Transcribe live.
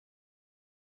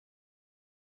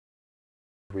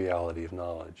reality of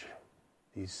knowledge.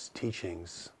 These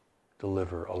teachings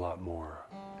deliver a lot more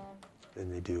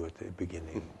than they do at the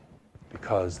beginning,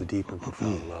 because the deep and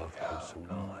profound love comes from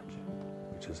knowledge,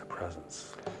 which is a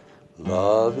presence.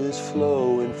 Love is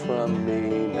flowing from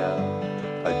me now.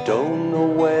 I don't know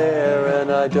where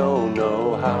and I don't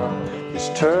know how. It's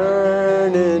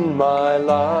turning my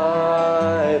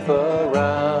life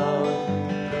around.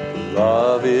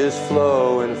 Love is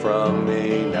flowing from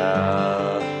me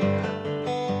now.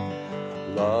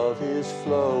 Love is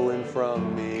flowing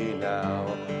from me now.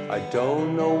 I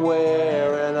don't know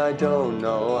where and I don't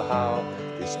know how.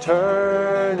 It's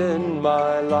turning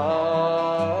my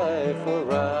life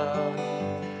around.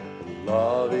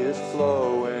 Love is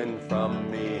flowing from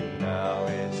me now.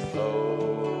 It's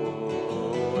flowing.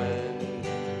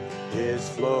 It's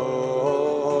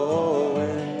flowing.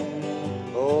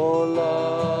 Oh,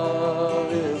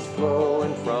 love is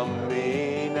flowing from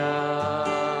me now.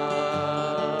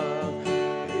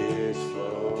 It's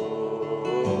flowing.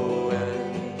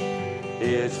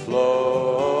 It's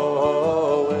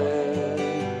flowing.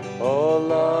 Oh,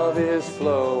 love is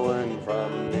flowing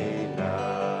from me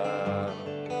now.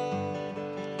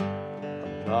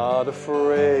 I'm not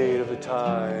afraid of the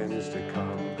times to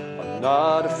come. I'm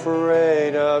not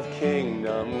afraid of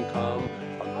kingdom come.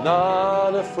 I'm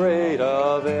not afraid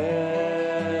of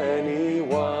anyone.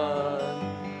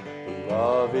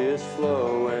 Love is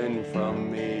flowing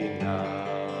from me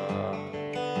now.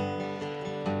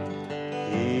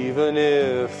 Even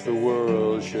if the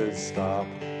world should stop,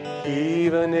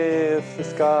 even if the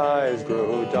skies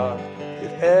grow dark,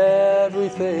 if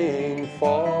everything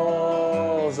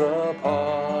falls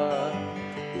apart,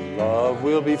 love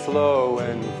will be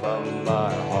flowing from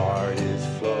my heart. Is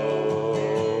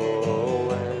flowing,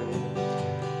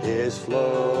 is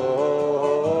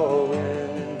flowing.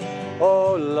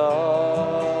 Oh,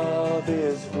 love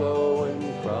is flowing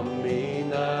from me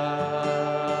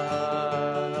now.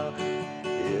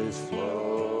 Is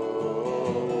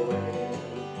flowing,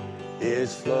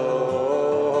 is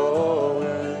flowing.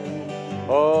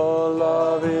 Oh,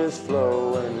 love is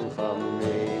flowing from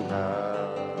me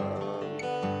now.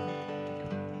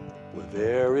 Where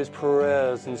there is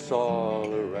presence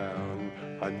all around,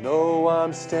 I know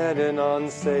I'm standing on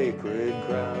sacred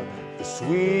ground. The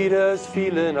sweetest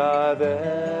feeling I've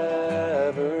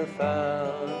ever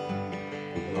found.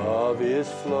 Love is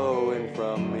flowing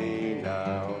from me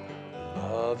now.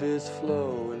 Love is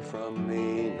flowing from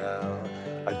me now.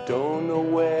 I don't know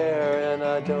where and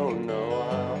I don't know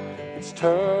how. It's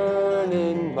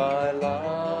turning my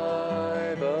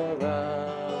life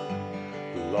around.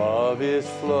 Love is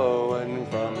flowing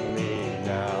from me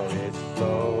now. It's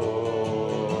flowing.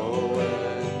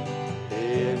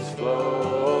 It's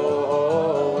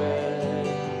flowing.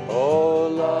 Oh,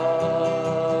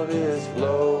 love is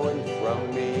flowing from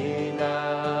me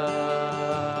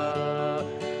now.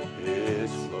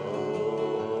 It's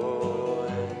flowing.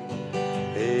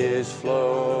 It's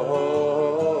flowing.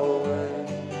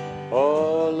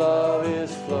 Oh, love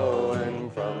is flowing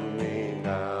from me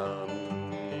now.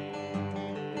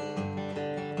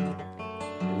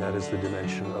 And that is the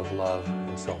dimension of love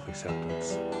and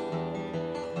self-acceptance.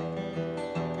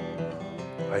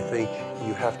 I think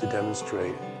you have to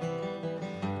demonstrate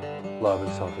love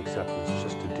and self-acceptance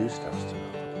just to do stuff to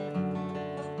them.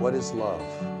 What is love?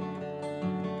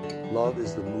 Love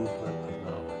is the movement of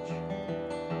knowledge.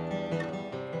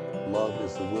 Love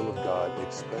is the will of God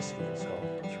expressing itself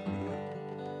through you.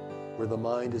 Where the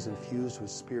mind is infused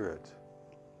with spirit,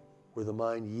 where the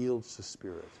mind yields to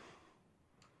spirit,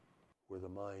 where the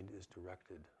mind is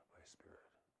directed